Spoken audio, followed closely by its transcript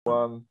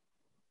One.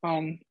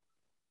 Um,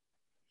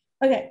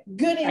 Okay,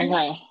 good evening.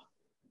 okay.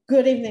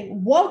 Good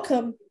evening.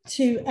 Welcome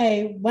to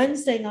a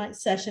Wednesday night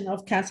session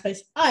of Cat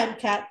Space. I am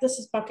Kat. This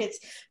is Buckets.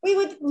 We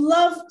would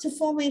love to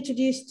formally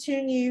introduce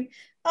two new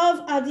of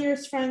our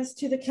dearest friends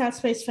to the Cat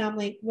Space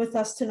family with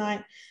us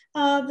tonight.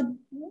 The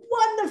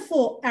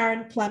wonderful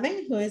Aaron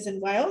Fleming, who is in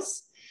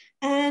Wales,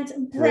 and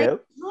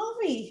Brayden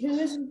Harvey, who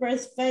is in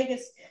Las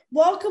Vegas.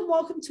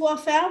 Welcome to our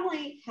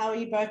family. How are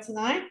you both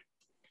tonight?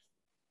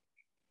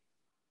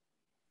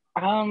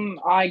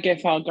 I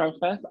guess I'll go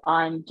first.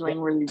 I'm doing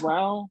really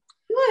well.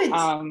 Good.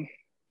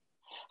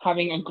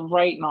 Having a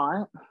great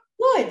night.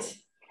 Good.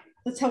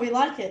 That's how we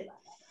like it.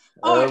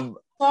 All right.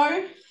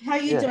 So, how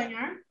are you doing,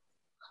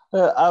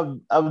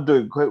 Aaron? I'm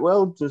doing quite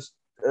well. Just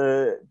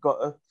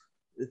got up.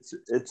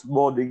 It's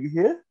morning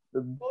here.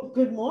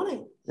 Good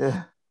morning.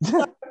 Yeah.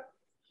 So,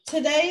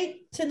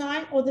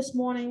 tonight, or this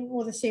morning,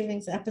 or this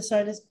evening's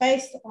episode is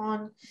based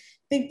on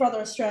Big Brother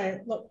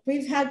Australia. Look,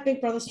 we've had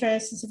Big Brother Australia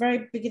since the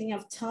very beginning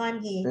of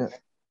time here. Yeah.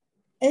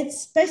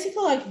 It's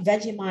basically like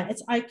Vegemite.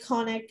 It's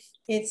iconic.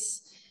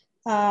 It's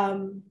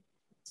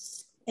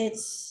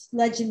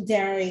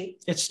legendary.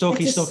 It's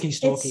stalky.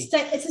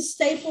 It's a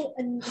staple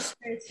in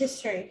Australia's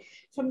history.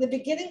 From the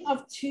beginning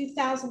of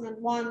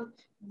 2001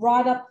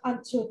 right up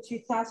until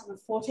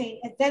 2014.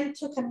 It then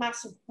took a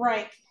massive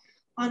break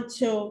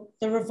until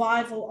the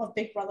revival of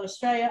Big Brother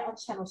Australia on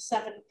Channel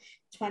 7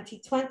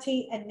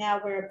 2020, and now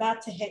we're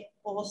about to hit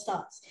All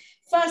Stars.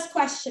 First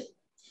question,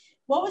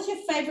 what was your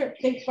favorite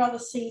Big Brother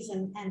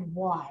season and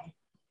why?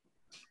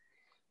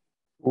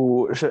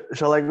 Ooh,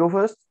 shall I go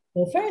first?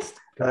 Go first.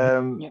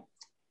 Yeah.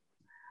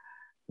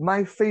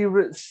 My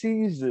favorite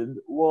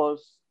season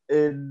was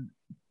in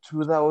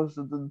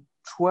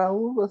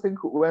 2012, I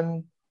think,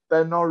 when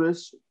Ben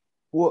Norris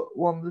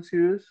won the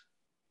series,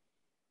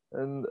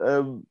 and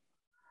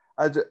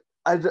I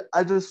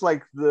just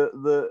like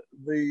the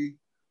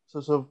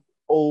sort of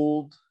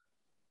old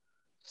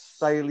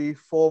styly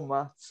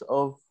formats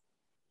of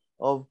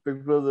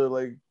Big Brother,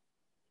 like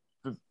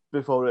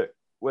before it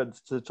went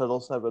to Channel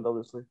 7,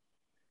 obviously.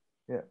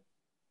 Yeah.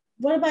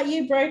 What about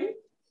you, Brayden?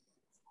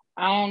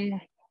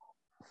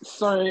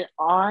 So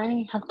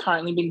I have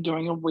currently been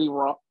doing a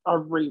rewatch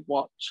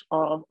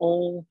of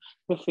all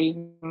the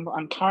seasons.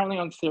 I'm currently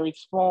on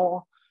series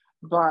 4,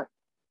 but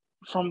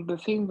from the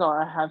seasons that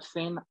I have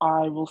seen,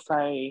 I will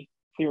say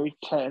series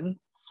 10,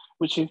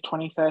 which is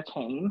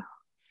 2013.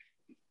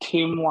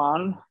 Team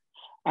 1.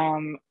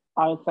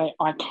 I would say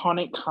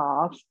iconic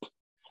cast.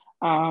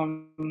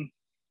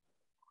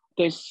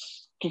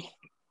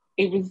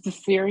 It was the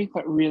series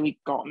that really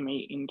got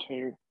me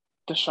into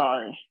the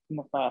show in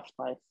the first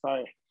place.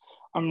 So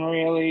I'm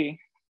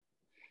really,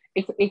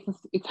 I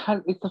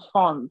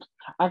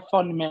have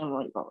fond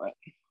memories of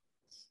it.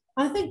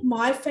 I think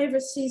my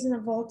favorite season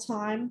of all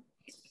time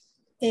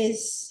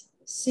is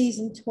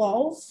season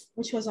 12,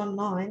 which was on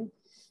 9.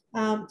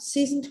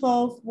 Season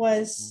 12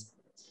 was,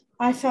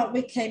 I felt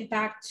we came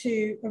back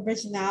to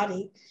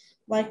originality.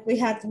 Like we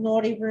had the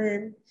naughty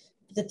room,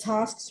 the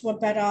tasks were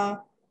better.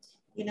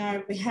 You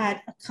know, we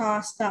had a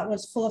cast that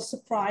was full of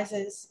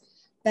surprises.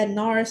 Ben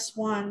Norris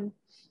won.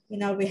 You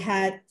know, we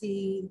had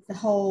the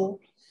whole,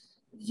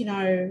 you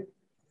know,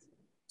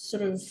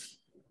 sort of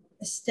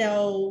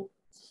Estelle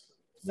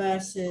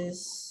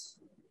versus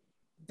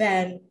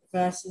Ben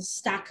versus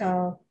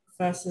Stacker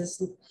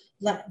versus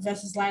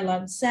Layla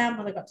and Sam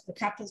when they got to the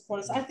captain's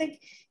quarters. I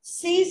think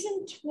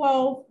season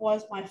 12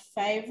 was my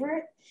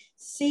favorite.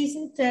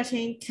 Season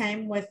 13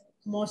 came with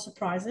more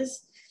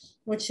surprises,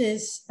 which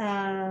is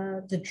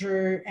the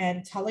Drew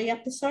and Tully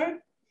episode,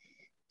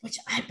 which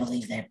I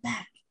believe they're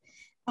back.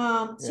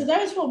 So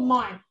those were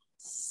mine.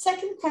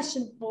 Second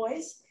question,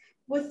 boys.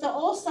 With the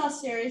All-Star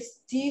series,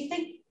 do you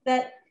think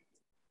that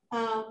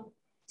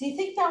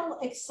will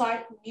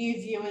excite new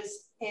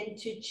viewers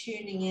into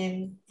tuning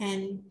in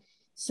and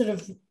sort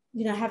of,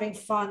 you know, having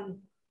fun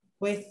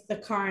with the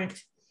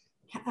current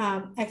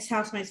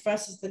ex-housemates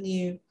versus the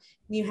new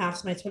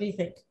housemates? What do you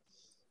think?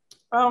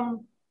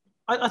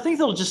 I think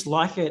they'll just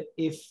like it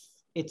if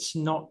it's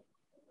not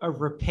a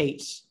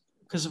repeat,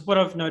 because what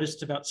I've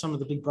noticed about some of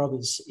the Big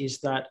Brothers is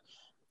that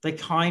they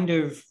kind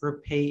of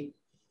repeat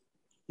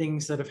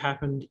things that have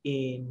happened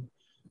in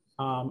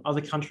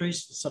other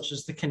countries, such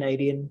as the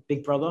Canadian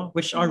Big Brother,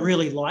 which I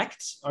really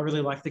liked. I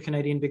really liked the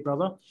Canadian Big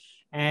Brother.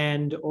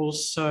 And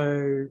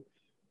also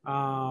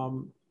I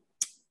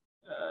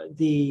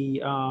think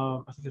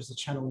it was the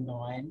Channel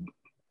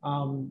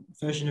 9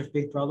 version of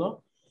Big Brother.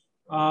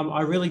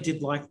 I really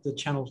did like the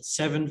Channel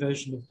 7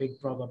 version of Big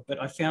Brother,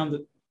 but I found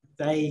that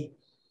they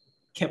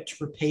kept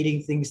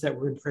repeating things that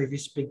were in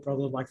previous Big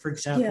Brother, like, for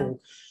example,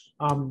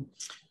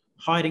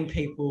 hiding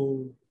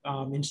people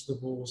into the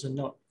walls and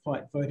not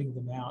quite voting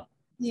them out.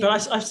 Yeah.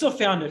 But I still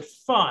found it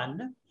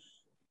fun,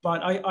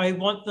 but I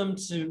want them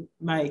to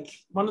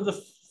make one of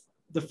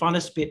the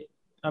funnest bit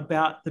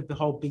about the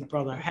whole Big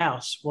Brother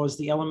house was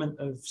the element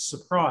of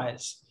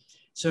surprise.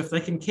 So if they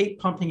can keep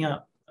pumping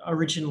out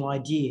original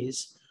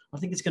ideas, I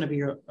think it's going to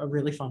be a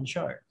really fun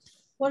show.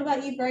 What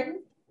about you,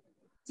 Brayden?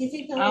 Do you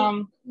think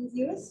they'll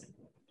viewers?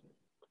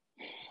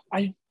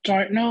 I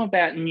don't know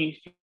about new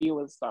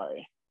viewers though.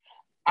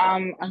 I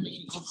mean,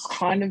 it's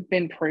kind of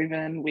been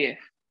proven with,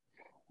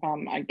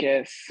 I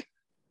guess,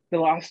 the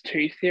last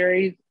two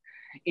series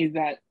is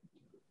that,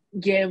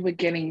 yeah, we're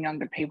getting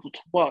younger people to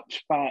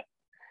watch, but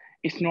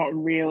it's not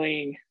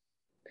really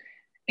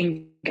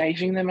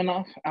engaging them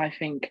enough. I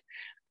think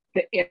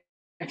the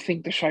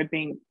show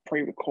being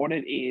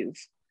pre-recorded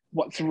is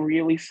what's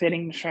really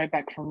setting the show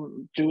back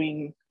from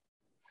doing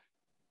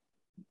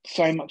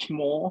so much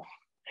more.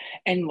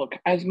 And look,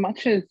 as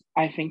much as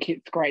I think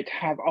it's great to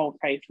have old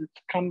faces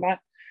to come back,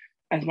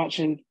 as much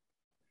as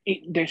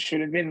there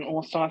should have been an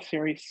All-Star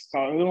series so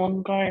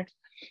long ago,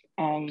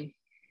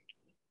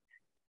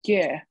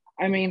 yeah,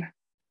 I mean,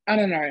 I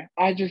don't know.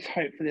 I just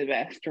hope for the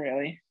best,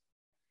 really,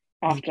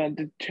 after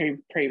the two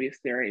previous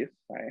series.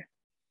 So,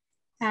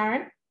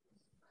 Aaron?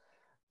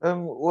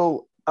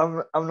 Well,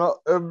 I'm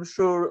not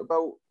sure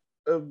about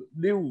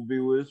new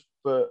viewers,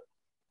 but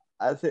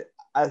I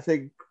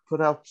think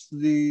perhaps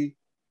the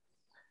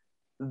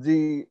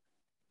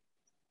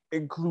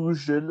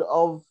inclusion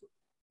of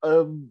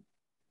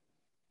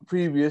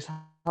previous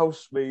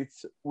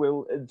housemates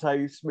will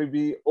entice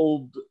maybe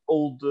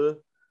older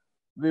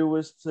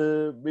viewers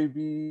to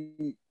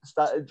maybe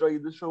start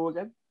enjoying the show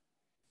again.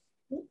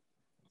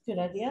 Good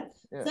idea.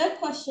 Yeah. Third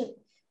question.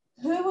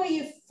 Who are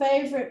your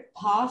favorite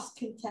past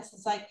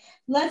contestants? Like,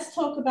 let's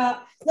talk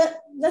about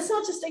let's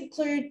not just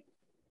include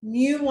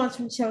new ones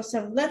from Channel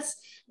 7. Let's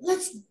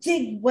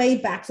dig way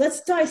back.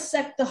 Let's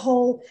dissect the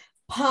whole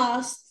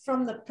past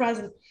from the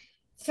present.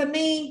 For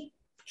me,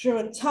 Drew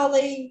and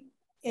Tully,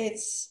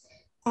 it's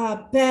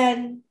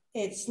Ben,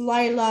 it's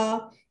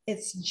Layla,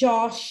 it's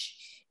Josh,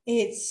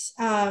 it's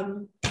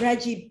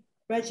Reggie,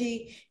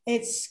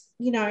 it's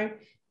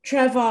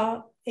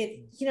Trevor.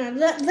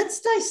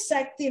 Let's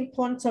dissect the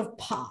importance of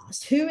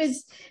past. Who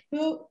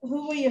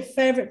are your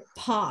favorite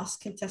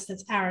past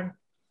contestants, Aaron?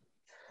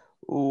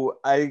 Oh,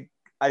 I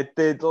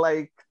did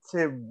like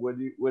Tim when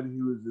he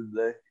was in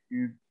there.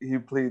 He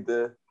played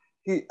the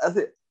he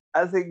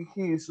I think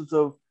he sort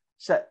of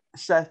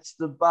sets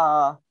the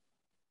bar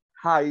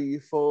high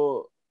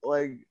for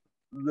like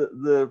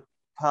the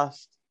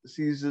past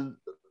season,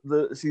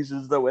 the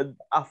seasons that went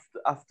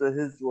after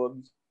his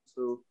ones.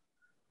 So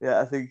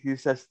yeah, I think he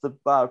sets the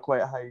bar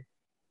quite high.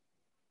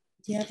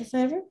 Do you have a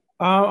favorite?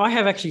 I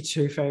have actually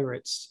two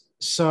favorites.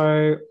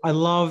 So I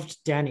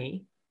loved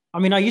Danny. I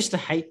mean, I used to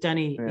hate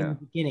Danny in the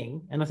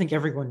beginning, and I think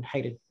everyone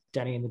hated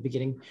Danny in the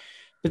beginning.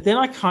 But then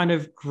I kind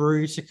of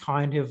grew to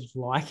kind of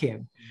like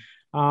him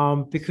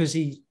because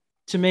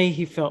to me,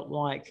 he felt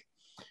like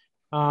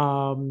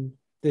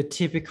the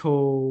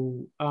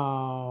typical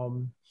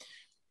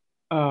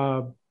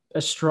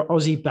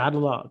Aussie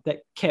battler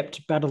that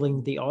kept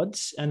battling the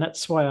odds. And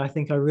that's why I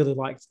think I really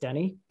liked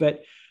Danny.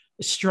 But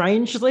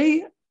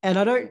strangely, and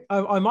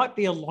I might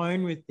be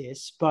alone with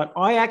this, but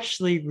I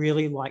actually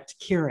really liked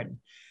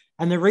Kieran.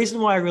 And the reason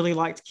why I really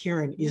liked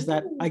Kieran is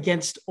that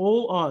against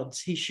all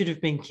odds, he should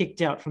have been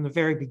kicked out from the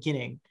very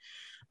beginning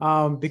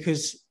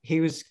because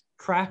he was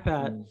crap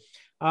at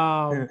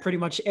pretty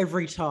much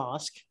every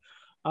task.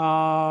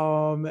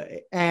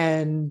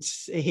 And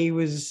he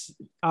was,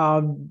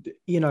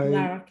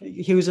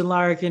 he was a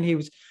larrikin.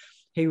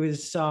 He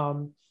was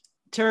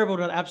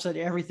terrible at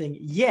absolutely everything.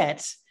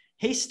 Yet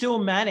he still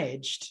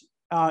managed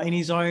in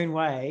his own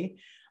way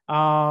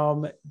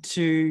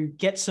to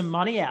get some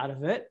money out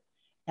of it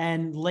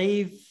and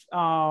leave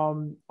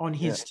on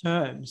his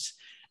terms.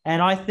 And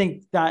I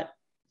think that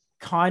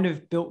kind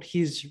of built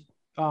his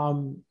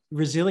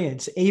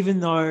resilience,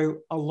 even though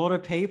a lot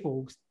of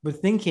people were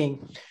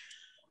thinking,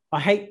 I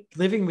hate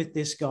living with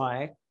this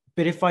guy,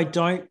 but if I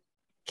don't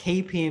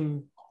keep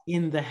him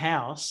in the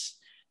house,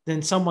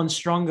 then someone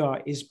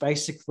stronger is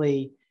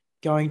basically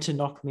going to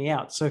knock me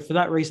out. So for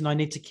that reason, I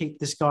need to keep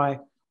this guy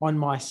on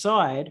my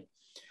side.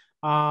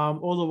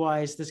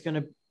 Otherwise, there's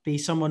going to be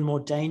someone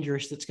more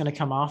dangerous that's going to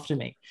come after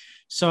me.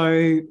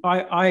 So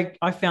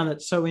I found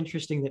it so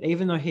interesting that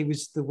even though he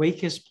was the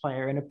weakest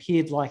player and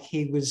appeared like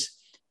he was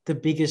the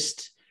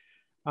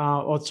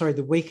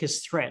the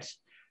weakest threat,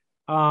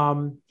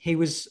 he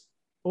was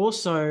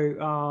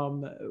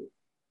also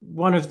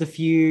one of the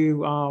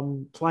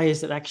few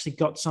players that actually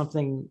got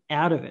something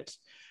out of it.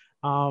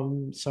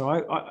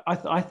 So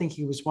I think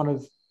he was one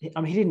of,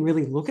 I mean, he didn't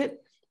really look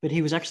it, but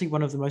he was actually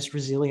one of the most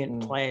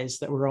resilient players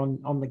that were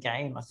on the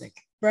game, I think.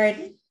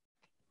 Brayden?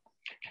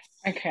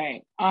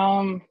 Okay.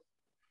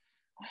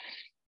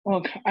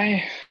 Look,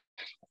 I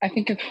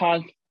think it's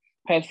hard,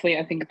 personally,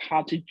 I think it's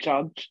hard to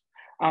judge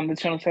the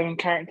Channel 7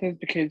 characters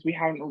because we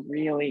haven't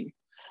really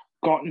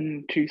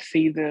gotten to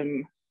see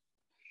them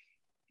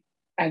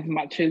as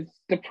much as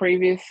the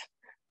previous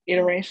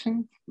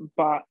iterations,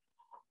 but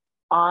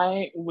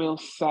I will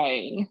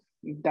say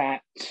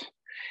that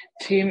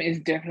Tim is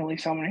definitely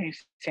someone who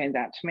stands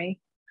out to me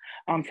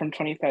from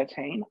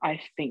 2013.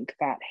 I think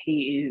that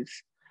he is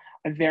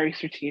a very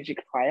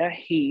strategic player.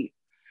 He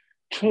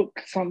took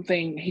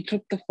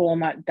the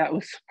format that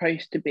was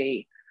supposed to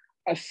be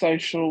a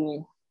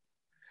social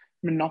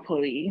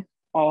monopoly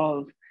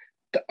of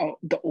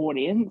the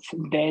audience,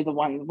 we're the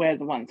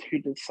ones who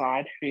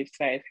decide who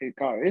stays, who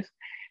goes.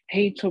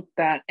 He took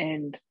that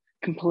and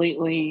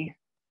completely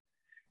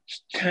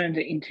turned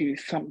it into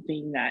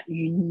something that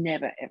you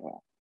never, ever,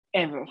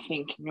 ever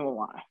think in your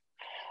life.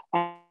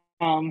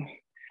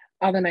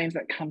 Other names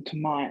that come to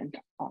mind,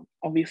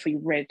 obviously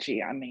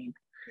Reggie. I mean,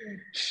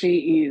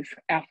 she is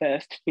our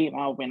first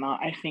female winner.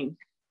 I think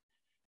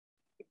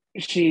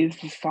she's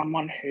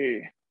someone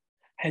who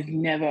has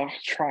never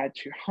tried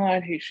to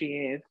hide who she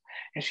is,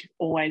 and she's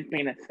always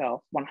been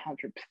herself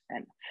 100%.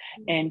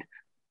 And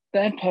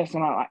third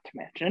person I like to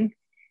mention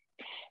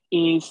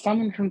is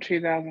someone from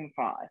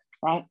 2005,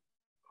 right?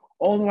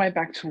 All the way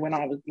back to when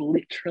I was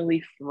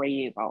literally 3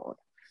 years old.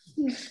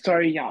 So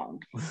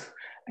young.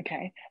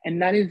 Okay.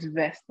 And that is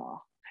Vesna.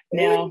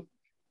 Now,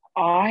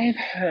 I've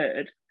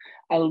heard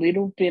a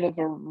little bit of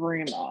a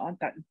rumor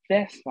that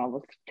Vesna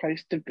was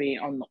supposed to be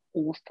on the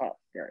All-Star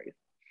series.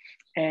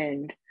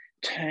 And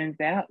turns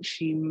out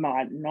she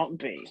might not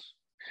be.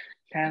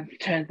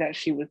 Turns out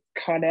she was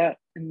cut out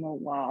in the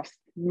last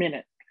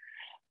minute.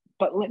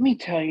 But let me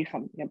tell you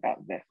something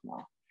about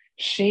Vesna.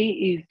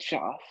 She is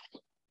just,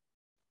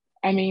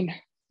 I mean,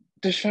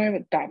 the show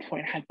at that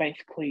point had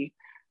basically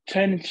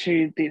turned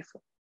into this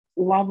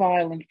Love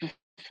Island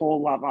before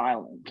Love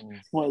Island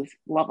was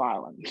Love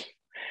Island.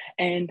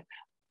 And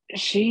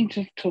she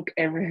just took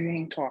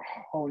everything to a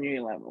whole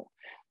new level.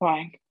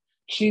 Like,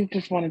 she's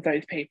just one of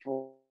those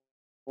people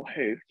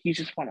who you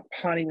just want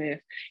to party with,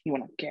 you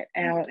want to get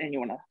out and you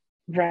want to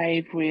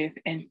rave with.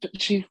 And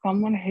she's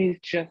someone who's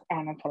just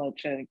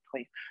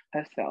unapologetically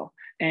herself.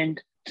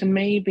 And to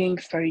me, being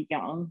so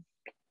young,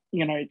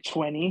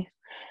 20,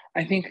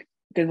 I think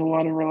there's a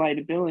lot of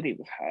relatability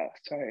with her.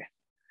 So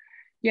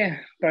yeah,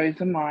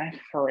 those are my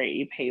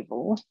 3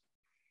 people.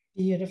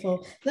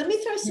 Beautiful. Let me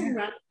throw some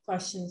random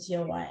questions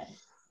your way.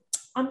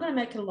 I'm going to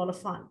make it a lot of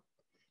fun.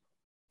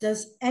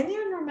 Does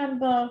anyone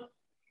remember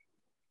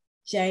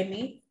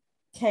Jamie,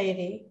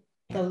 Katie,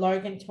 the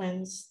Logan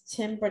twins,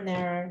 Tim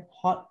Bernero,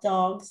 Hot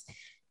Dogs?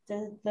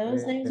 Do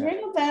those names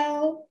ring a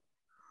bell?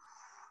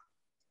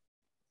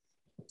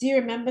 Do you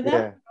remember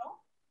that?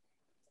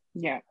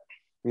 Yeah.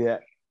 Yeah.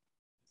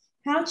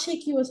 How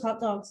cheeky was Hot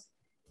Dogs?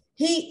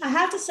 I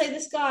have to say,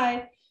 this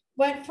guy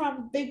went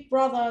from Big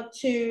Brother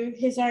to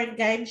his own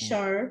game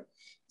show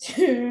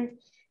to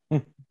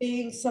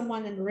being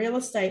someone in real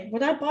estate.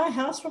 Would I buy a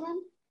house from him?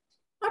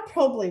 I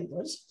probably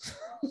would.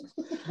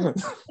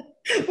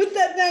 With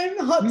that name,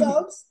 Hot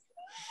Dogs.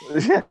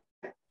 Yeah.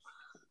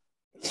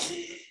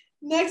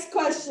 Next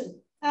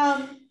question.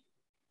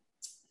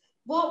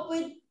 What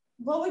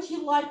would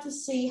you like to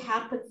see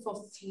happen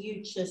for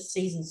future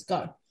seasons?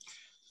 Go.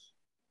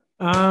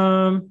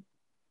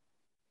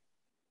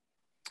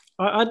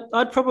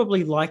 I'd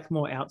probably like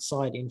more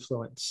outside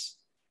influence.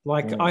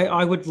 Like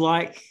I would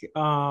like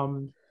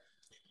one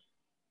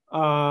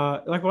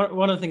of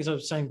the things I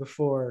was saying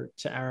before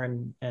to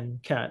Aaron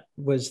and Kat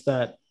was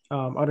that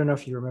I don't know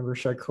if you remember a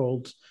show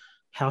called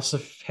House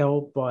of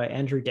Hell by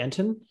Andrew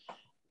Denton.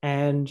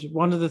 And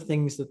one of the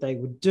things that they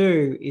would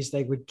do is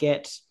they would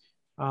get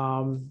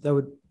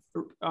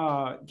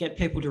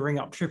people to ring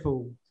up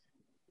Triple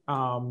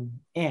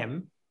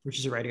M, which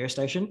is a radio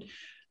station,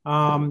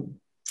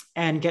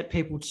 and get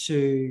people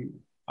to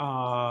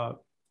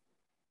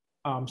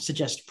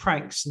suggest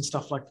pranks and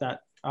stuff like that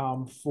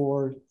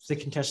for the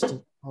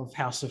contestant of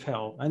House of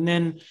Hell. And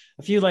then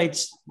a few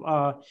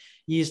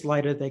years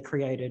later, they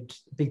created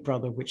Big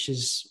Brother, which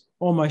is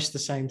almost the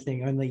same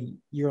thing, only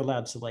you're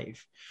allowed to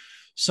leave.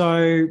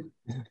 So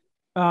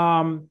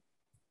I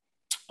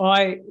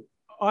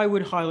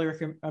would highly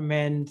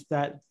recommend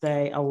that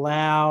they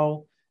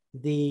allow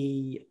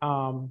the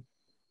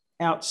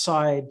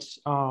outside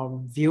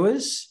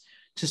viewers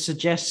to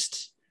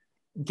suggest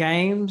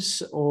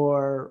games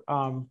or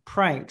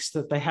pranks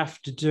that they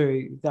have to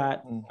do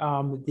that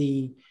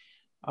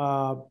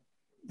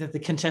that the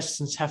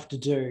contestants have to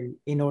do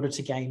in order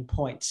to gain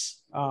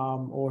points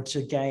or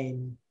to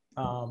gain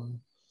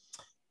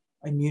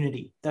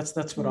immunity.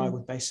 That's what I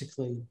would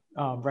basically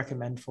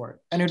recommend for it,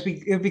 and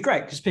it'd be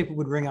great because people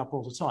would ring up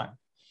all the time.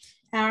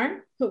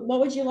 Aaron, what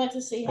would you like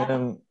to see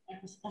happen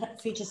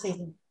future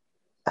season?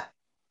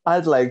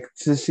 I'd like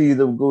to see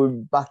them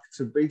going back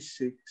to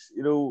basics,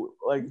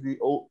 like the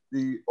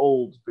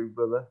old Big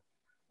Brother,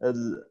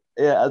 and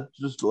I'd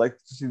just like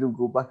to see them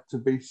go back to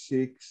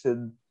basics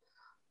and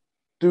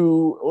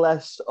do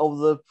less of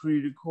the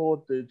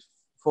pre-recorded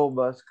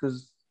format.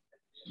 Because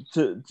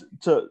to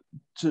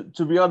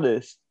be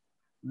honest,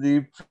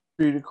 the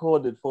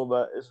pre-recorded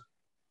format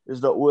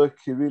is not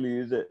working really,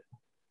 is it?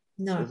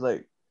 No. It's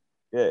like,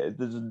 it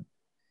doesn't.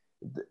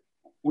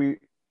 We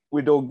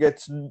don't get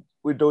to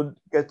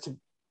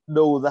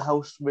know the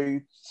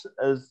housemates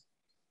as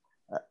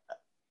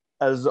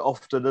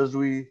often as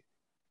we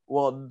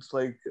want.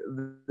 Like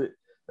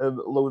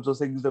loads of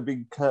things are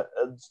being cut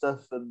and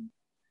stuff, and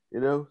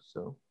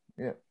so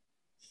yeah.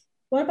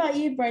 What about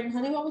you, Braden?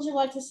 Honey, what would you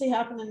like to see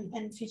happen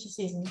in future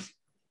seasons?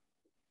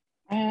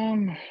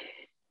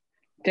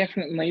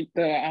 Definitely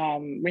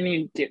we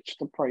need to ditch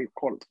the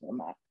pre-recorded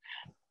format.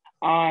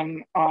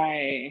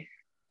 I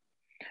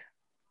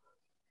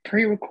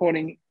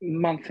pre-recording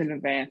months in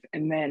advance,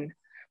 and then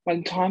by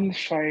the time the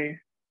show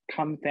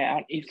comes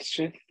out, it's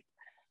just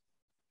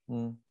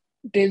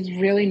there's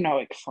really no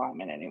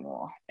excitement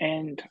anymore.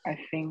 And I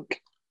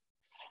think,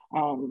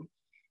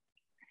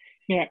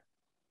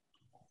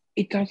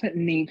 it doesn't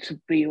need to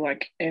be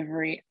like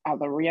every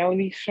other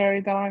reality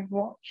show that I've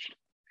watched,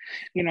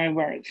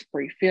 where it's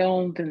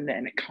pre-filmed and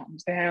then it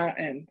comes out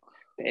and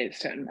there's a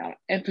certain amount of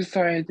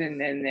episodes and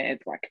then there's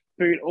like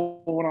a boot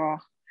order.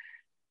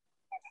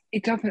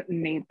 It doesn't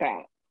need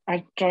that.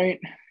 I don't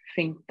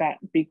think that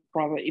Big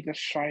Brother is a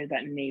show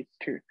that needs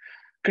to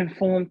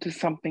conform to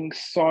something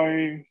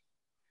so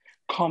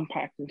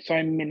compact and so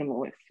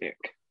minimalistic.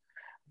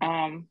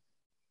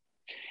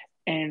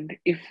 And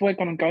if we're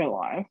going to go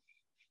live,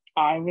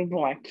 I would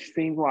like to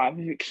see live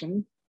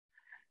eviction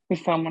for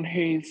someone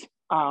who's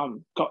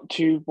got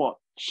to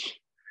watch,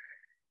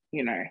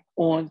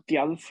 all the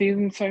other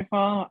seasons so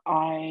far.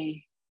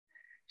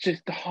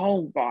 The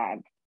whole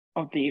vibe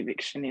of the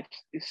eviction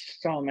is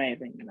so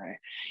amazing.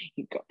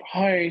 You've got the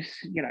host,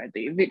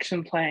 the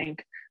eviction playing,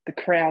 the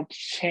crowd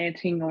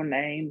chanting your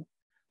name.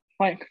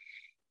 Like,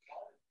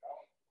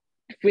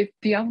 with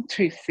the other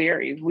two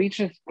series, we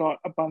just got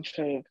a bunch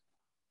of,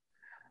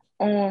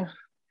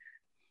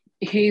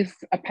 here's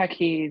a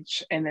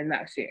package, and then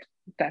that's it.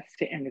 That's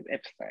the end of the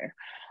episode.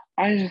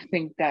 I just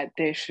think that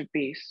there should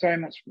be so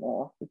much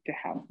more with the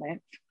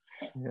housemates.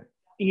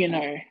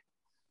 Yeah.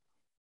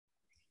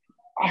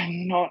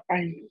 I'm not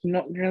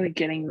really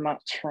getting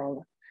much from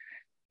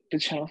the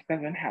Channel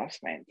 7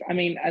 housemates. I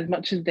mean, as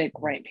much as they're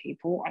great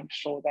people, I'm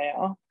sure they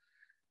are,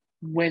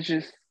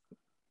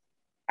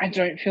 I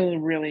don't feel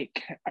really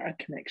a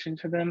connection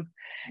to them.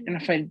 And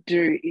if I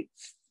do,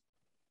 it's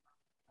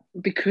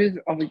because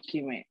of a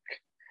gimmick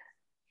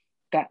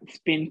that's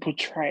been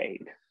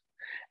portrayed.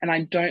 And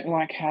I don't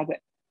like how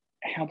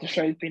the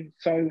show's been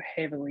so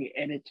heavily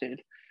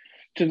edited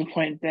to the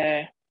point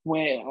there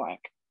where,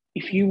 like,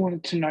 if you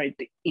wanted to know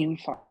the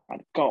inside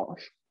goss,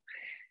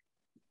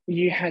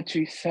 you had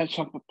to search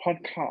up a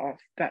podcast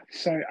that's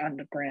so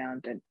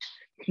underground and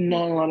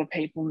not a lot of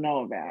people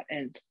know about.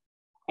 And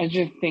I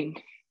just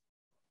think,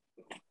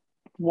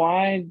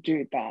 why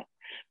do that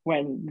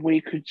when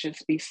we could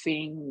just be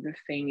seeing the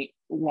thing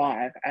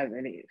live as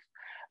it is?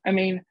 I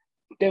mean,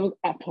 there was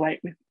Up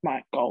Late with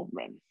Mike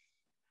Goldman.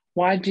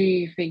 Why do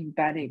you think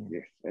that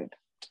existed?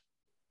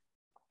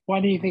 Why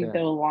do you think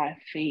there were live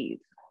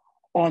feeds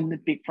on the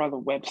Big Brother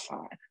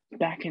website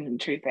back in the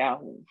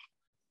 2000s?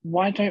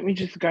 Why don't we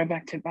just go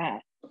back to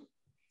that?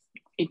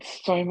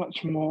 It's so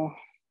much more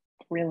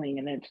thrilling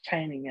and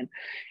entertaining, and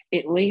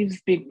it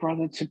leaves Big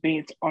Brother to be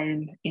its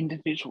own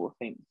individual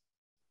thing.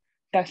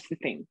 That's the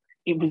thing.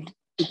 It was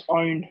its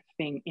own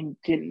thing and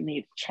didn't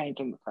need to change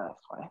in the first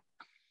way.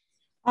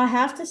 I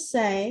have to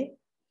say,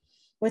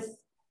 with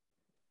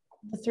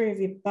the three of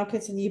you,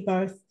 Buckets and you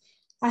both,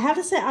 I have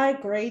to say I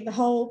agree. The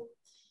whole,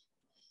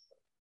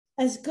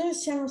 as good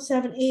as Channel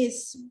 7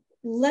 is,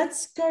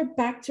 let's go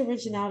back to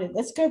originality.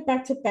 Let's go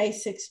back to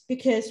basics,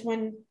 because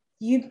when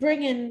you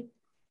bring in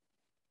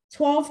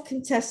 12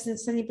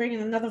 contestants, then you bring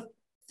in another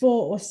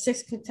 4 or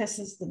 6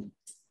 contestants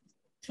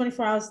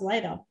 24 hours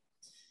later,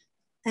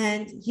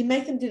 and you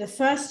make them do the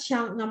first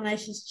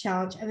nominations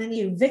challenge, and then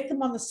you evict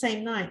them on the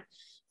same night.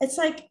 It's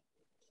like,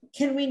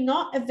 can we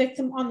not evict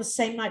them on the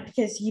same night?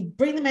 Because you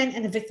bring them in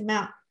and evict them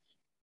out.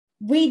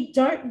 We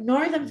don't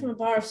know them from a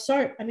bar of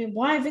soap. I mean,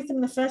 why evict them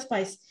in the first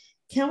place?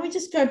 Can we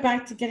just go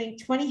back to getting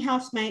 20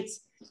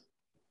 housemates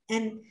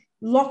and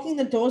locking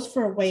the doors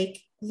for a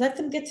week? Let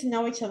them get to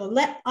know each other.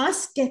 Let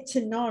us get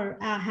to know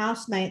our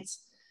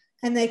housemates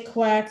and their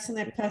quirks and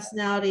their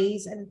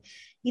personalities. And,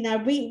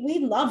 we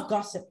love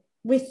gossip.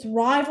 We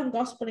thrive on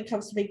gossip when it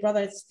comes to Big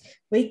Brother.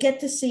 We get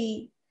to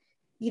see,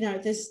 we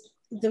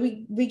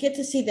get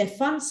to see their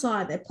fun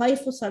side, their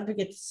playful side. We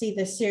get to see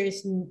their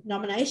serious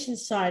nomination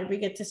side. We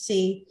get to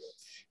see,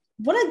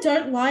 what I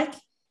don't like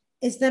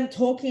is them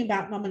talking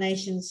about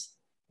nominations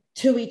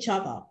to each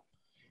other.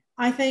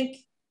 I think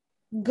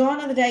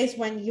gone are the days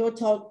when you're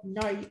told,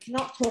 no, you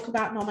cannot talk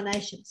about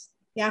nominations.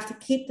 You have to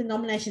keep the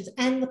nominations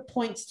and the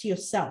points to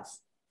yourself.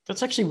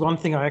 That's actually one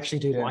thing I actually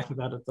do like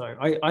about it, though.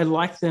 I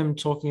like them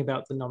talking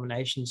about the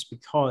nominations,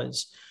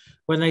 because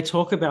when they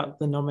talk about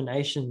the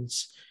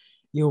nominations,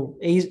 you'll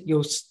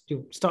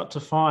start to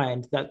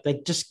find that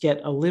they just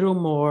get a little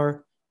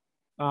more,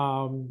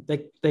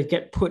 they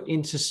get put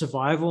into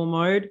survival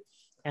mode,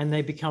 and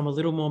they become a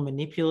little more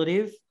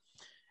manipulative,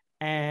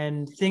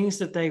 and things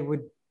that they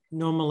would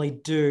normally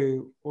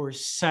do or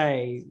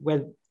say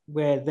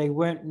where they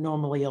weren't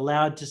normally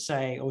allowed to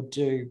say or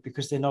do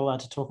because they're not allowed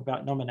to talk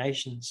about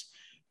nominations,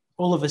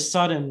 all of a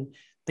sudden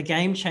the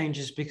game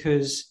changes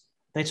because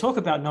they talk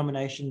about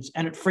nominations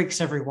and it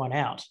freaks everyone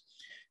out.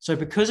 So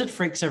because it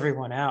freaks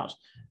everyone out,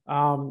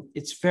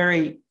 it's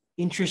very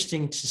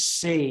interesting to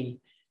see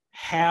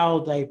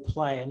how they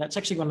play. And that's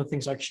actually one of the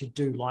things I actually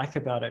do like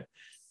about it.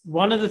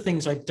 One of the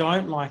things I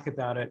don't like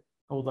about it,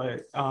 although,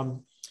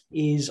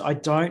 is I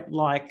don't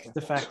like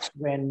the fact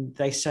when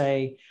they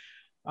say,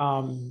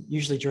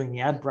 usually during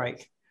the ad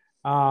break,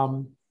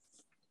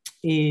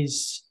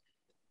 is,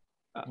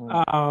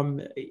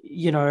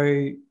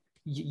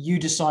 you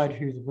decide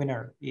who the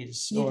winner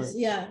is, or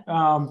Big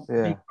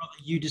Brother,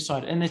 you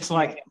decide, and it's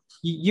like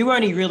you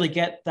only really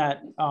get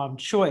that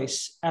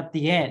choice at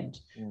the end.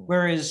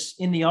 Whereas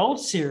in the old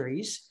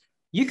series,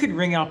 you could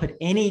ring up at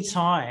any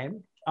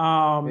time,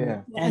 and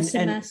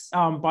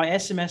by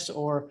SMS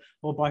or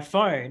by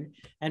phone,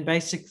 and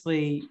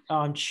basically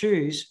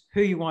choose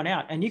who you want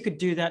out. And you could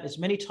do that as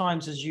many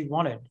times as you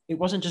wanted. It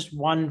wasn't just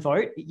one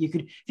vote. You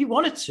could, if you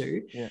wanted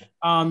to,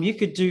 you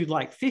could do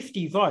like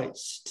 50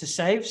 votes to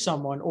save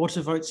someone or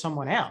to vote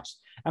someone out.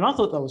 And I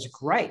thought that was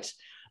great.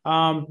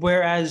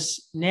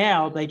 Whereas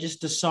now they just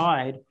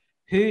decide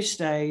who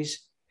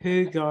stays,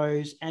 who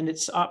goes, and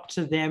it's up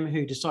to them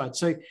who decides.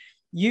 So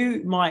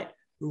you might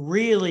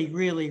really,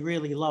 really,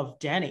 really love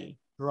Danny,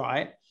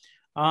 right?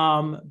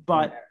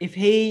 But if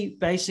he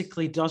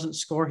basically doesn't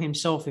score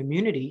himself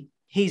immunity,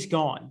 he's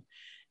gone,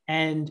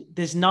 and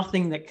there's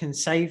nothing that can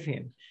save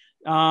him.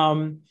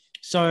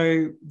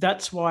 So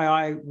that's why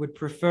I would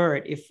prefer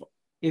it if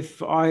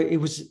it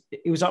was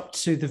up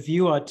to the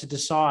viewer to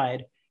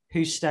decide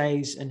who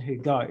stays and who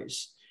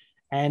goes.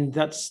 And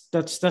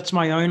that's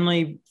my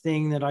only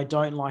thing that I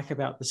don't like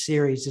about the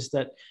series, is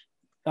that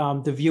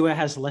the viewer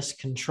has less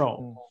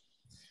control.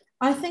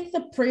 I think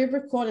the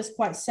pre-record is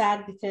quite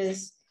sad,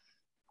 because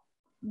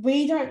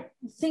we don't,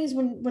 things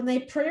when they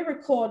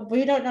pre-record,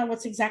 we don't know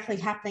what's exactly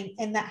happening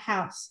in that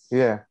house.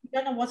 Yeah. We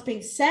don't know what's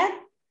being said.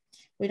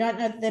 We don't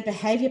know their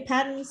behavior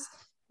patterns.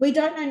 We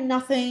don't know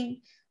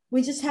nothing.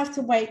 We just have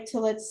to wait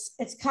till it's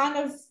kind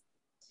of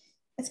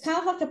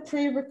like a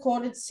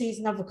pre-recorded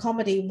season of a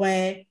comedy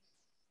where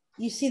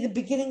you see the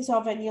beginnings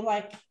of it and you're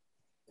like,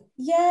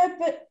 yeah,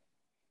 but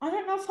I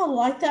don't know if I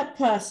like that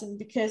person,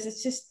 because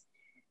it's just,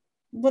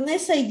 when they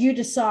say you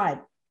decide,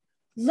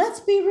 let's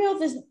be real,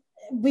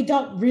 we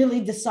don't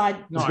really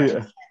decide. No.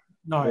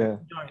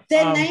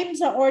 Their names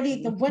are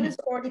already, the winner's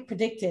already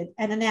predicted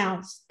and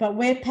announced, but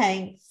we're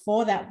paying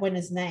for that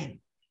winner's name.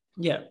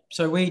 Yeah.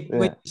 So we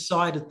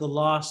decide at the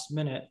last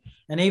minute.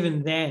 And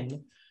even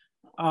then,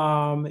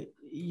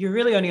 you're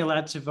really only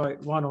allowed to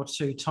vote 1 or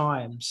 2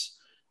 times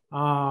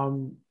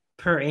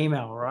per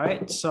email,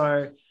 right?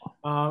 So,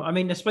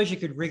 I suppose you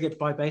could rig it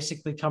by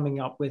basically coming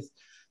up with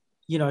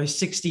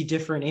 60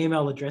 different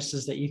email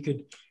addresses that you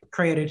could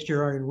create at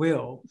your own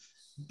will.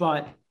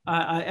 But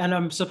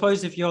I'm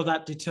suppose if you're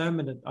that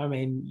determined,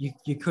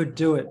 you could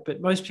do it,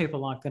 but most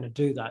people aren't going to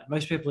do that.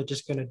 Most people are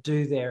just going to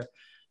do their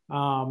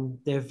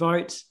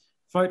vote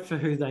for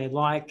who they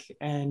like,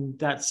 and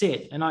that's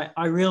it. And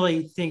I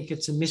really think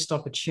it's a missed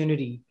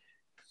opportunity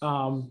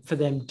for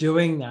them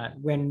doing that,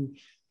 when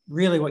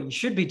really what you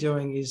should be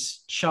doing is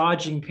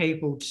charging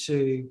people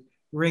to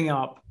ring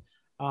up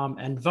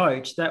and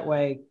vote. That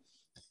way,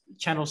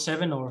 Channel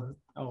 7 or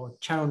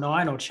Channel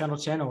 9 or Channel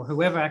 10 or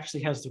whoever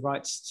actually has the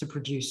rights to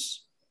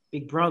produce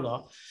Big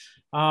Brother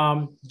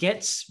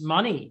gets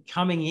money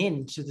coming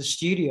in to the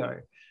studio.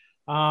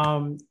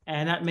 And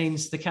that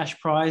means the cash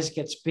prize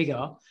gets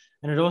bigger.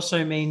 And it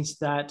also means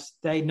that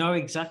they know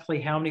exactly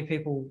how many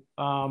people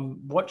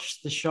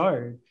watch the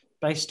show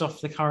based off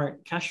the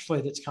current cash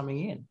flow that's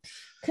coming in.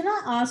 Can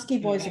I ask you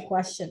boys a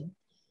question?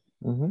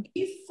 Mm-hmm. Do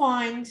you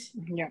find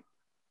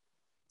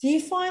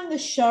the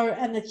show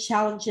and the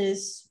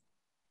challenges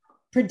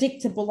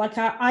predictable? Like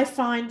I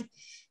find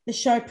the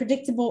show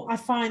predictable. I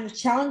find the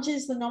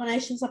challenges, the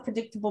nominations are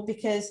predictable,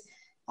 because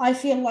I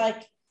feel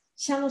like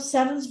Channel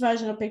 7's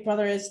version of Big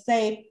Brother is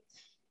I've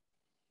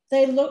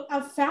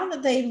found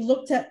that they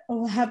looked at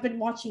or have been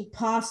watching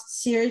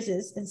past series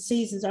and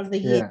seasons over the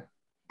year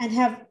and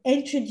have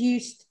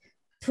introduced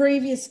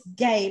previous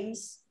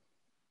games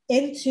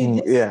into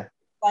this. Yeah.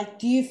 Like,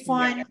 do you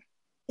find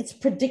it's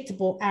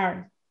predictable,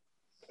 Aaron?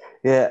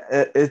 Yeah,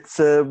 it's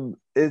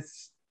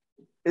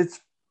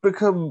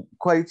become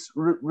quite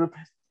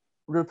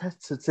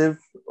repetitive.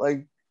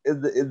 Like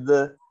in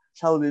the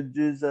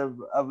challenges,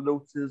 I've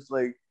noticed,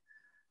 like,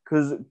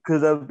 because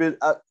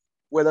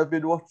when I've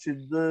been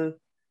watching the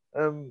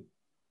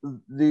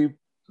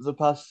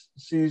past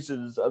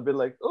seasons, I've been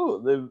like,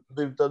 oh,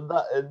 they've done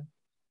that in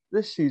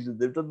this season,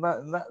 they've done that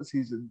in that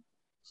season,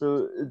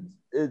 so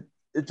it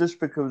just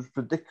becomes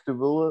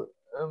predictable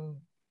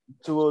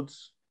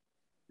towards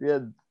the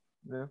end.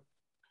 Yeah.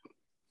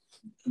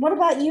 What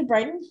about you,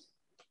 Brayden?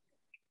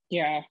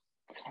 Yeah,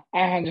 I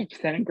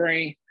 100%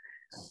 agree.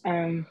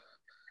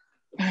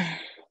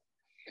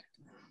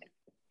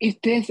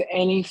 If there's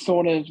any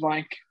sort of,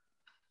 like,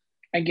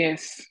 I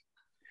guess,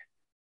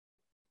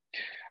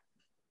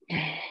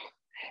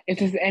 if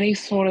there's any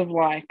sort of,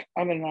 like,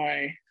 I don't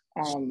know,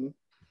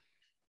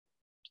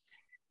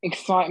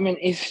 excitement,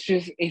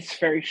 it's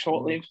very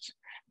short-lived,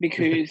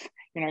 because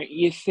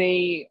you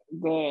see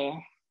the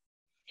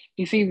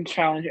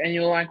challenge and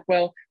you're like,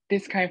 well,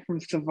 this came from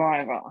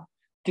Survivor,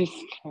 this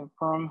came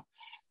from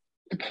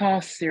the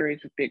past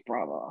series of Big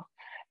Brother,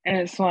 and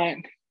it's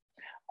like,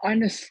 I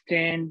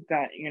understand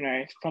that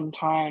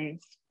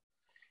sometimes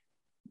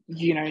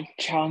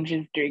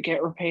challenges do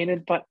get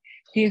repeated, but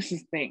here's the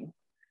thing: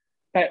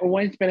 they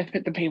always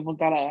benefit the people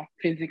that are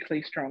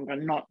physically stronger,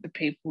 not the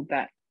people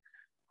that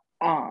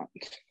aren't.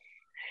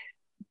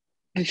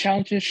 The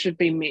challenges should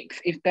be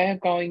mixed. If they're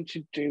going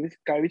to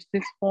go to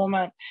this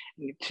format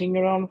and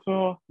continue it on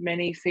for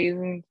many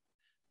seasons,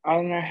 I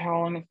don't know how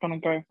long it's going to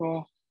go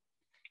for.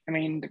 I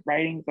mean, the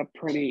ratings are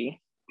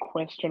pretty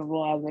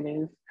questionable as it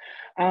is.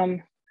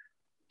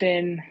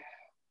 Then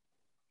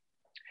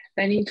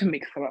they need to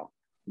mix it up.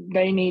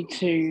 They need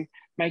to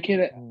make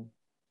it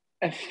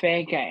a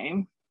fair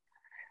game.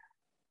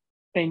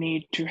 They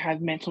need to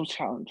have mental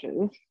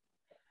challenges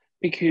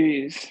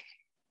because,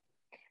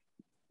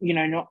 you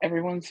know, not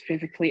everyone's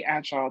physically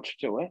agile to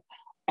do it.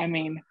 I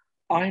mean,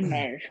 I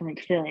know from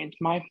experience,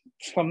 my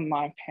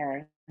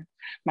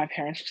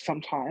parents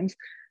sometimes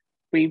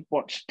we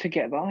watched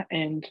together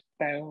and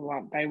they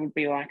would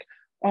be like,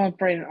 oh,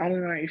 Brayden, I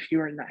don't know if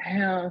you're in that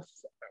house.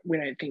 We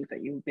don't think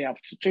that you'll be able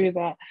to do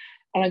that.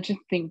 And I just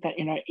think that,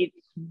 you know, it's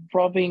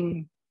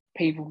robbing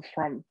people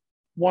from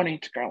wanting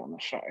to go on the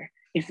show.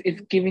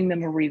 It's giving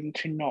them a reason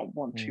to not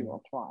want to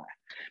apply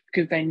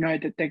because they know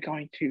that they're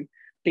going to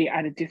be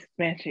at a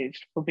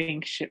disadvantage for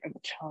being shit at the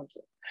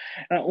challenges.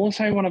 And I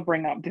also want to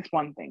bring up this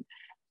one thing.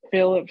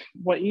 Philip,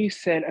 what you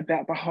said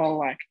about the whole,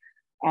 like,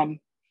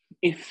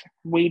 if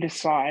we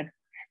decide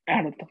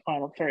out of the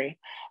final three,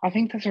 I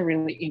think that's a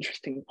really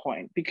interesting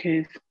point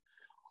because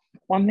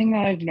one thing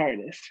that I've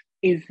noticed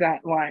is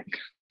that, like,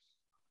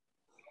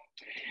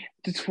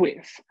 the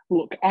twist.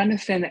 Look, I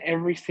understand that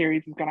every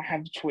series is going to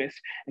have a twist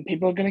and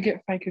people are going to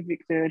get fake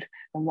evicted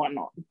and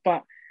whatnot.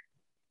 But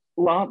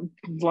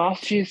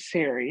last year's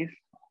series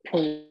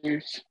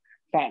proves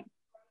that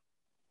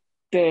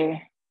the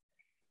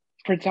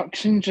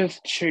production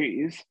just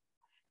choose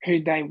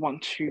who they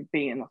want to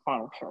be in the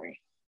final three.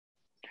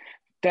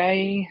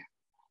 They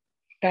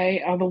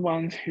are the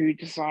ones who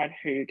decide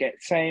who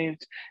gets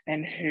saved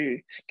and who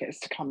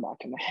gets to come back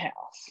in the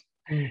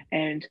house.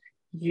 And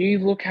you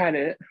look at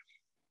it,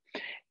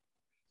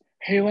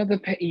 you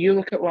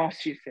look at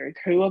last year's series,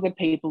 who are the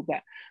people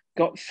that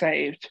got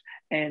saved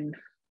and,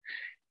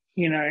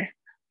 you know,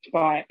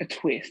 by a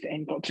twist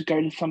and got to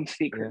go to some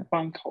secret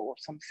bunker or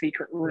some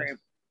secret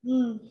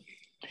room?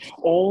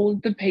 All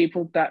the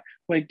people that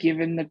were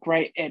given the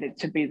great edit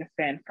to be the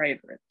fan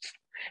favorites.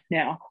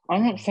 Now,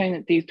 I'm not saying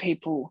that these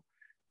people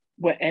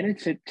were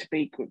edited to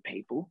be good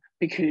people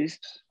because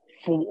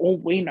for all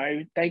we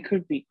know, they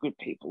could be good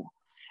people.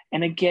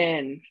 And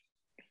again,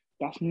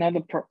 that's another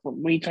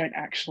problem. We don't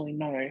actually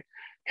know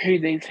who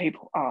these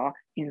people are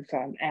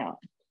inside and out.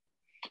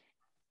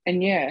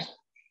 And yeah,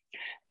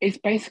 it's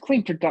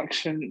basically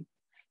production.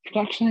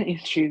 Production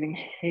is choosing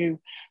who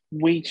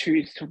we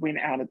choose to win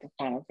out of the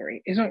final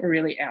three. It's not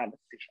really our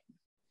decision.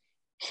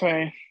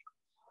 So,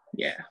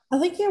 yeah. I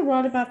think you're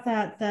right about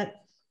that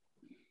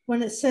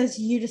when it says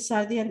you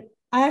decide the end,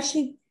 I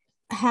actually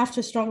have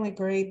to strongly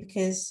agree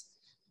because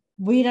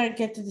we don't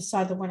get to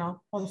decide the winner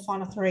or the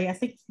final three. I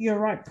think you're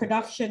right.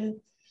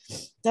 Production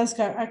does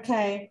go,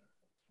 okay,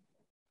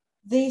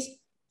 these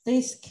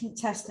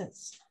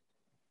contestants,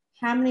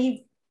 how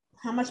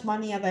much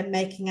money are they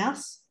making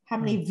us? How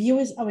many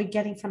viewers are we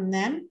getting from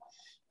them?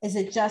 Is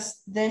it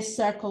just their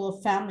circle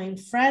of family and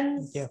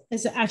friends? Yeah.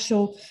 Is it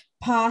actual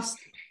past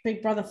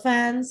Big Brother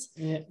fans?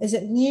 Yeah. Is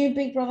it new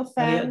Big Brother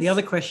fans? And the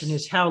other question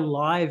is, how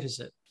live is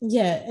it?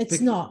 Yeah,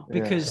 it's not.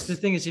 Because the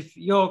thing is, if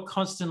you're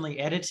constantly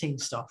editing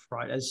stuff,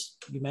 right, as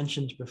you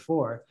mentioned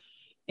before,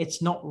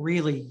 it's not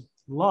really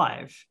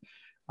live.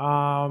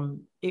 I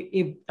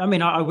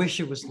mean, I wish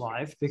it was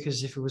live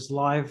because if it was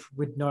live,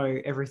 we'd know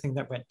everything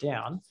that went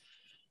down.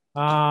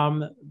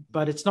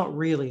 But it's not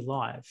really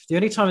live. The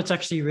only time it's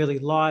actually really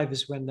live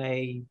is when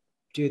they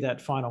do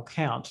that final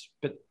count,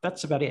 but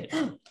that's about it.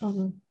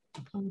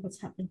 What's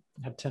happening?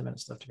 I had 10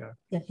 minutes left to go.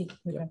 Yeah, here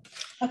we go.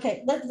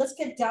 Okay, let's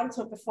get down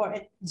to it before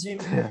it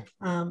zooms.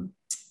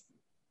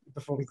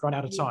 Before we run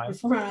out of time.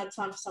 Before we run out of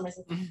time for some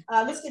reason.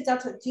 Let's get down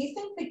to it. Do you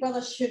think Big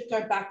Brother should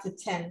go back to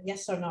 10?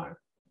 Yes or no?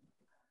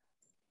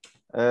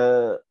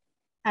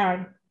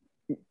 Aaron?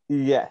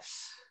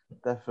 Yes,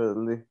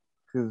 definitely.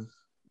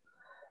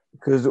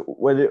 Because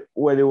when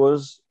it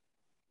was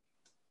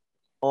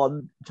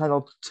on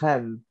Channel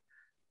 10,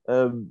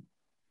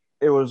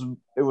 it was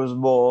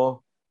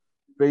more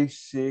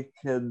basic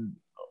and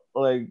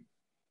like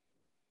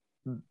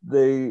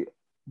they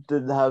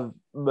didn't have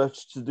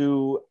much to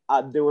do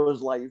and there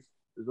was life,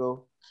 you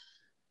know.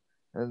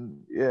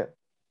 And yeah.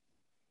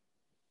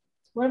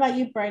 What about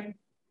you, Brayden?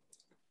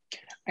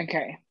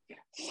 Okay,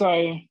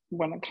 so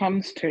when it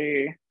comes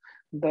to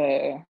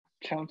the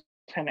Channel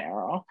 10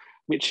 era,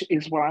 which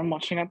is what I'm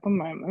watching at the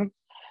moment,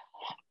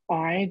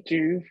 I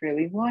do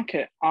really like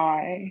it.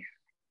 I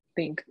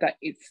think that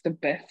it's the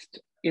best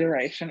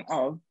iteration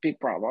of Big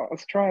Brother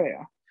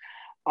Australia.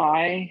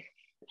 I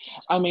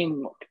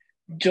mean, look,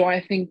 do I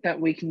think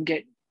that we can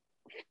get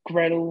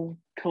Gretel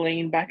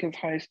Colleen back as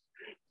host?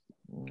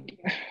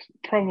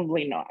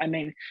 Probably not. I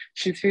mean,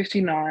 she's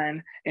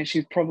 59 and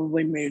she's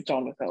probably moved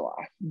on with her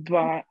life.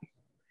 But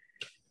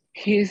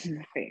here's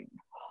the thing.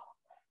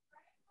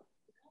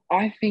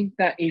 I think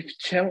that if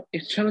Channel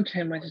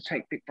 10 were to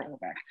take Big Brother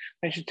back,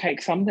 they should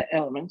take some of the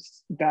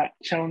elements that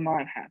Channel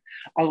 9 had.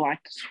 I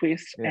like the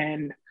twist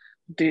and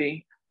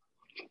the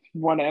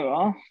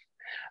whatever.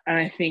 And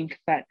I think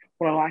that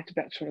what I liked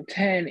about Channel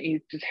 10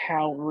 is just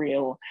how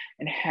real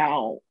and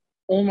how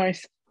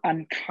almost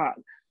uncut,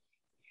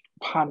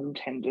 pun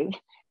intended,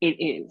 it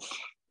is.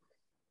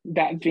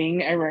 That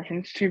being a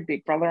reference to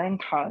Big Brother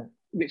Uncut,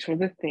 which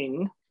was a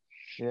thing.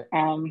 Yeah.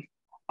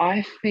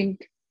 I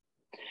think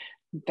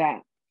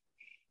that,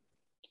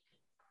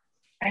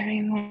 I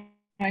mean,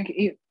 like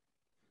it.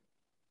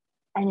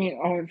 I mean,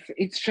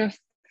 it's just,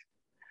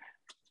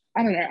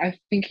 I don't know. I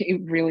think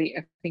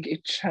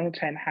if Channel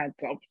 10 had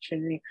the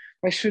opportunity,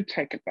 they should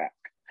take it back.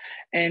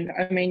 And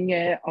I mean,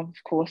 yeah, of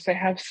course, they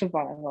have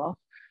Survivor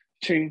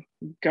to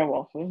go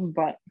off of,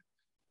 but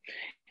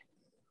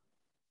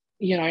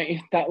you know,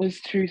 if that was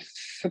to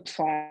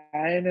subside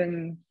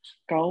and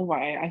go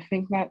away, I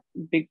think that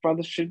Big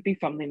Brother should be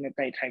something that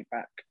they take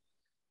back.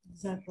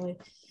 Exactly.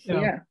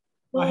 Yeah.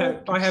 I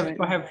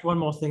have one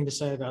more thing to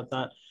say about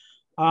that.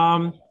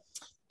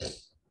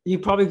 You're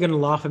probably going to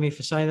laugh at me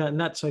for saying that, and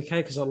that's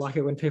okay because I like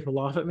it when people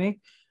laugh at me.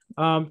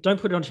 Don't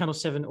put it on Channel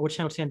 7 or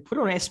Channel 10. Put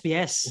it on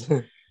SBS.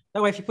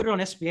 That way, if you put it on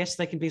SBS,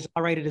 they can be as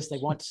R-rated as they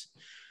want,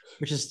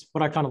 which is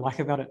what I kind of like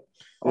about it.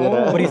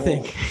 Yeah. What do you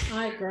think?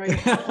 I agree.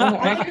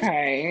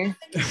 Okay. I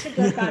think it should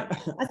go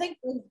back. I think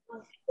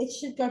it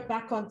should go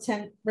back on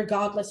 10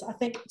 regardless. I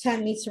think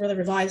 10 needs to really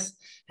revise,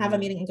 have a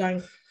meeting and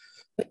going,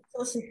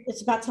 listen,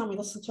 it's about time we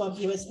listen to our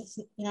viewers. It's,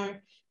 you know,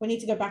 we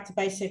need to go back to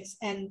basics.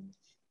 And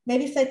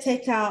maybe if they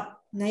take out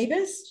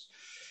Neighbours.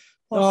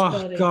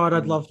 Oh God,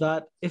 I'd love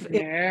that. If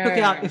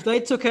they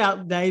took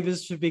out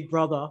Neighbours for Big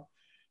Brother,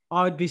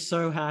 I would be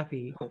so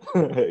happy.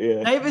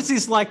 Yeah. Neighbours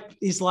is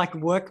like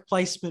work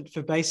placement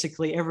for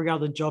basically every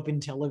other job in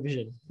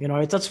television. You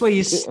know, that's where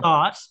you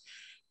start.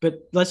 But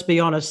let's be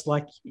honest,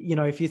 like, you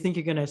know, if you think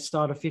you're going to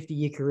start a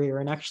 50-year career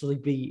and actually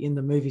be in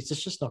the movies,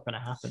 it's just not going to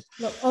happen.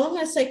 Look, all I'm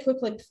going to say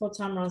quickly before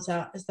time runs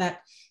out is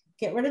that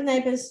get rid of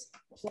Neighbours,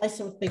 replace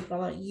it with Big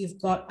Brother. You've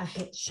got a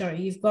hit show.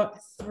 You've got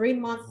a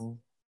 3-month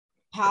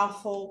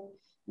powerful.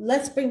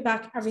 Let's bring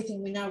back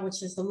everything we know,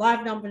 which is the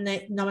live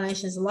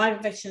nominations, the live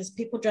evictions,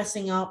 people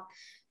dressing up.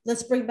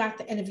 Let's bring back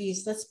the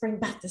interviews. Let's bring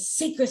back the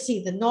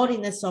secrecy, the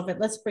naughtiness of it.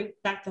 Let's bring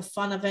back the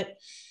fun of it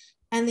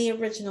and the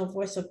original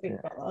voice of Big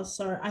Brother.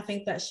 So I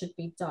think that should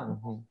be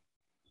done.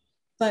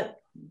 But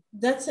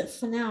that's it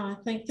for now. I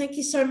think. Thank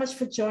you so much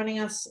for joining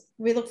us.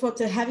 We look forward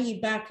to having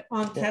you back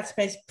on Cat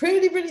Space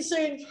pretty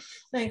soon.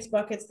 Thanks,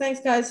 Buckets.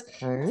 Thanks, guys.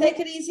 Take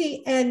it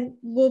easy, and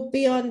we'll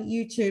be on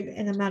YouTube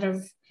in a matter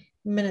of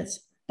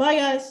minutes. Bye,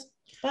 guys.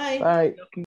 Bye. Bye.